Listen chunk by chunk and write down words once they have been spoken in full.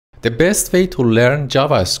The best way to learn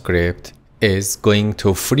JavaScript is going to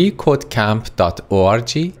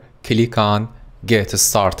freecodecamp.org, click on Get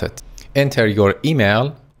Started. Enter your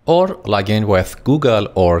email or log in with Google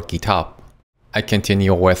or GitHub. I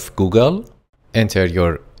continue with Google, enter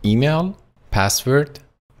your email, password,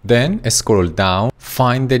 then scroll down,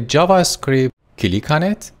 find the JavaScript, click on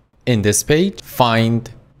it. In this page,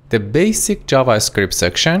 find the basic JavaScript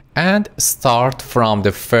section and start from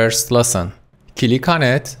the first lesson. Click on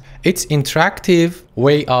it. It's interactive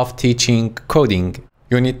way of teaching coding.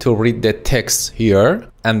 You need to read the text here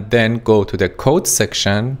and then go to the code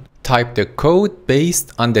section, type the code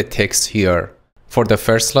based on the text here. For the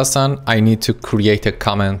first lesson, I need to create a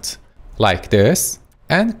comment like this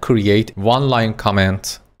and create one-line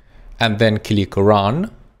comment and then click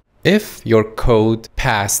Run. If your code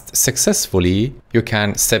passed successfully, you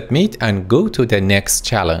can submit and go to the next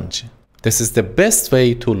challenge. This is the best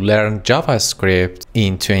way to learn JavaScript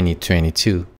in 2022.